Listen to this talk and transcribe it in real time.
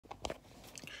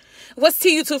What's to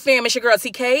YouTube fam? It's your girl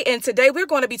TK, and today we're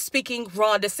going to be speaking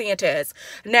Ron DeSantis.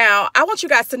 Now, I want you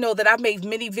guys to know that I've made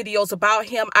many videos about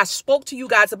him. I spoke to you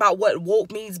guys about what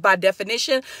woke means by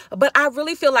definition, but I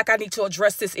really feel like I need to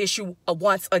address this issue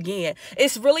once again.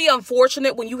 It's really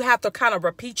unfortunate when you have to kind of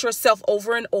repeat yourself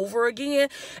over and over again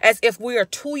as if we are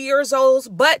 2 years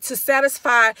old, but to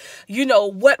satisfy,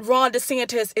 what Ron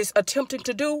DeSantis is attempting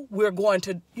to do, we're going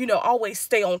to, always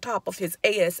stay on top of his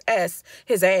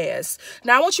ass.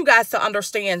 Now, I want you guys to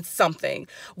understand something.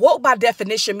 Woke by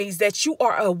definition means that you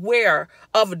are aware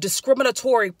of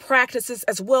discriminatory practices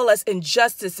as well as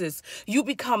injustices. You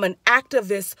become an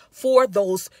activist for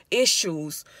those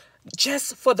issues.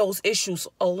 Just for those issues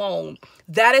alone.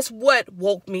 That is what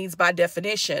woke means by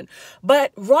definition.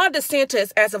 But Ron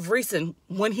DeSantis, as of recent,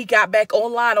 when he got back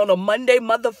online on a Monday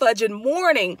motherfudging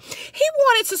morning, he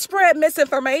wanted to spread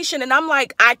misinformation. And I'm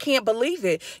like, I can't believe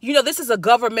it. This is a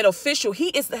government official. He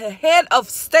is the head of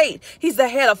state. He's the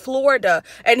head of Florida.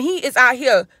 And he is out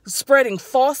here spreading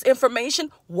false information.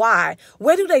 Why?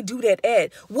 Where do they do that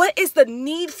at? What is the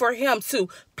need for him to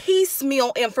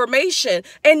piecemeal information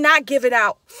and not give it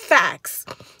out facts?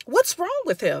 What's wrong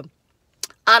with him?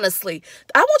 Honestly,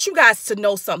 I want you guys to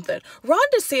know something. Ron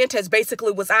DeSantis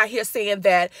basically was out here saying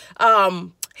that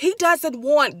he doesn't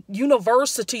want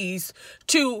universities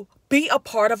to be a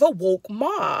part of a woke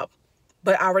mob.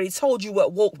 But I already told you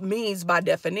what woke means by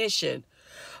definition.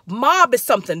 Mob is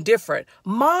something different.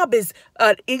 Mob is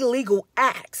an illegal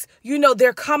act.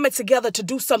 They're coming together to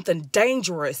do something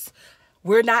dangerous.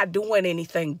 We're not doing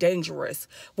anything dangerous.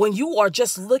 When you are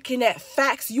just looking at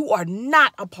facts, you are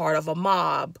not a part of a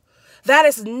mob. That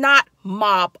is not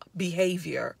mob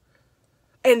behavior.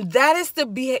 And that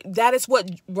is what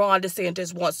Ron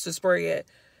DeSantis wants to spread,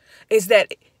 is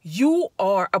that you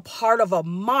are a part of a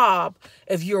mob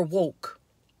if you're woke.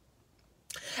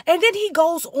 And then he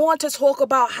goes on to talk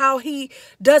about how he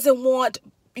doesn't want,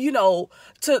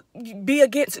 to be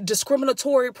against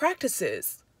discriminatory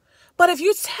practices. But if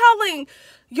you're telling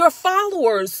your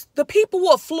followers, the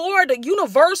people of Florida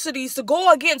universities, to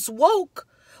go against woke,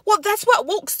 well, that's what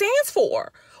woke stands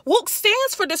for. Woke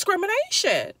stands for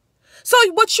discrimination. So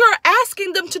what you're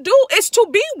asking them to do is to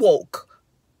be woke.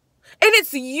 And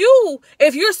it's you,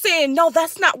 if you're saying, no,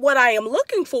 that's not what I am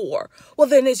looking for. Well,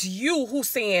 then it's you who's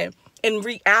saying, in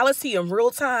reality, in real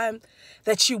time,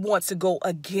 that you want to go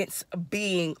against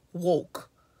being woke.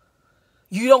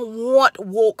 You don't want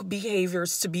woke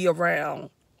behaviors to be around,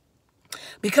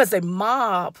 because a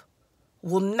mob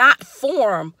will not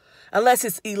form unless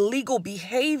it's illegal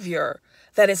behavior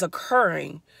that is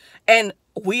occurring. And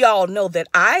we all know that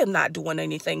I am not doing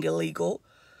anything illegal.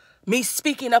 Me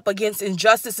speaking up against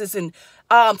injustices and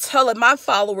telling my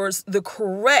followers the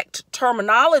correct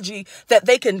terminology that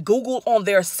they can Google on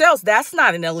themselves, that's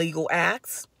not an illegal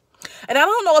act. And I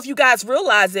don't know if you guys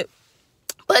realize it,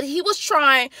 but he was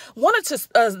trying, one of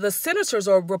the senators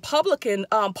or Republican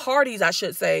parties, I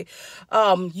should say,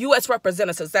 U.S.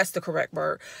 representatives, that's the correct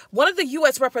word. One of the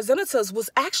U.S. representatives was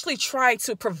actually trying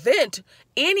to prevent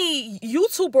any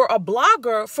YouTuber or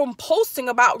blogger from posting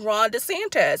about Ron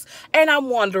DeSantis. And I'm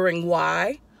wondering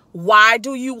why. Why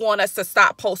do you want us to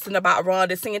stop posting about Ron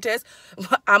DeSantis?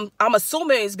 I'm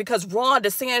assuming it's because Ron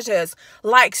DeSantis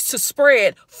likes to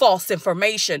spread false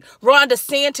information. Ron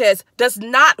DeSantis does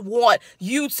not want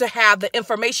you to have the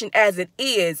information as it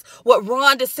is. What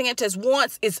Ron DeSantis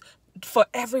wants is for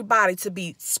everybody to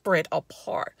be spread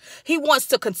apart. He wants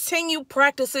to continue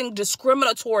practicing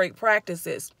discriminatory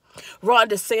practices. Ron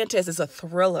DeSantis is a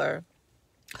thriller.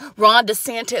 Ron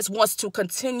DeSantis wants to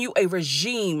continue a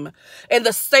regime in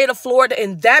the state of Florida,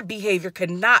 and that behavior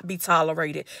cannot be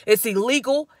tolerated. It's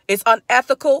illegal. It's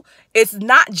unethical. It's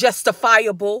not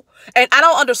justifiable. And I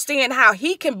don't understand how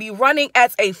he can be running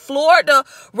as a Florida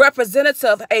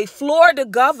representative, a Florida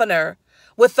governor,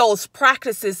 with those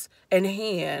practices in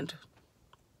hand.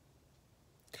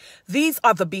 These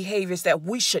are the behaviors that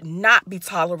we should not be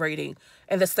tolerating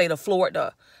in the state of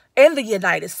Florida, in the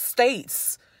United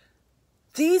States.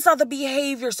 These are the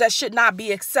behaviors that should not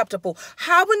be acceptable.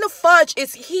 How in the fudge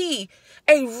is he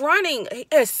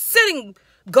a sitting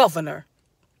governor,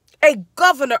 a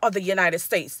governor of the United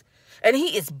States, and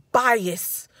he is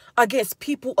biased against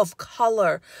people of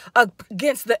color,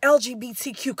 against the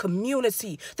LGBTQ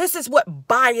community? This is what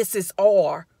biases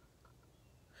are.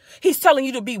 He's telling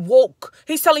you to be woke.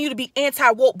 He's telling you to be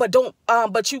anti-woke, but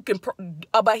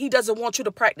he doesn't want you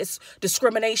to practice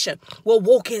discrimination. Well,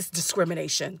 woke is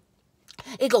discrimination.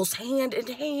 It goes hand in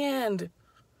hand.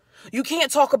 You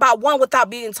can't talk about one without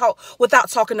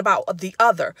talking about the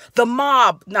other. The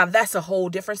mob, now that's a whole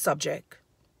different subject.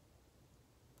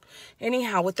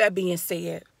 Anyhow, with that being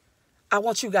said, I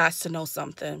want you guys to know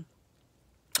something.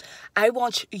 I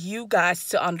want you guys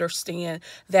to understand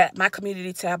that my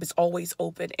community tab is always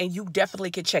open, and you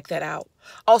definitely can check that out.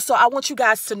 Also, I want you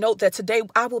guys to note that today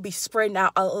I will be spreading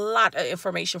out a lot of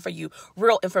information for you,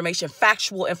 real information,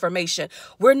 factual information.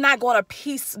 We're not going to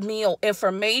piecemeal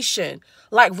information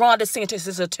like Ron DeSantis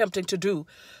is attempting to do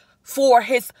for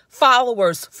his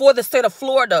followers, for the state of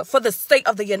Florida, for the state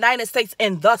of the United States,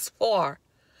 and thus far.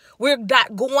 We're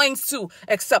not going to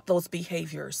accept those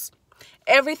behaviors.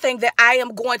 Everything that I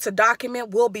am going to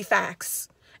document will be facts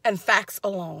and facts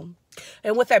alone.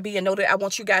 And with that being noted, I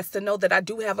want you guys to know that I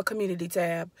do have a community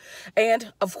tab.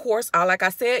 And of course, like I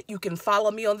said, you can follow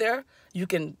me on there. You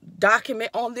can document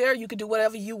on there. You can do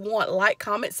whatever you want. Like,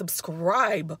 comment,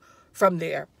 subscribe from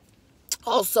there.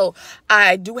 Also,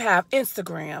 I do have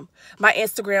Instagram. My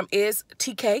Instagram is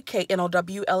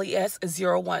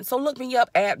TKKNOWLES01. So look me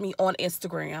up, add me on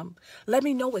Instagram. Let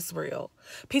me know it's real.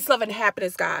 Peace, love, and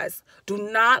happiness, guys. Do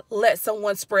not let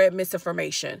someone spread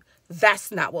misinformation.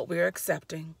 That's not what we're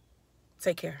accepting.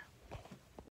 Take care.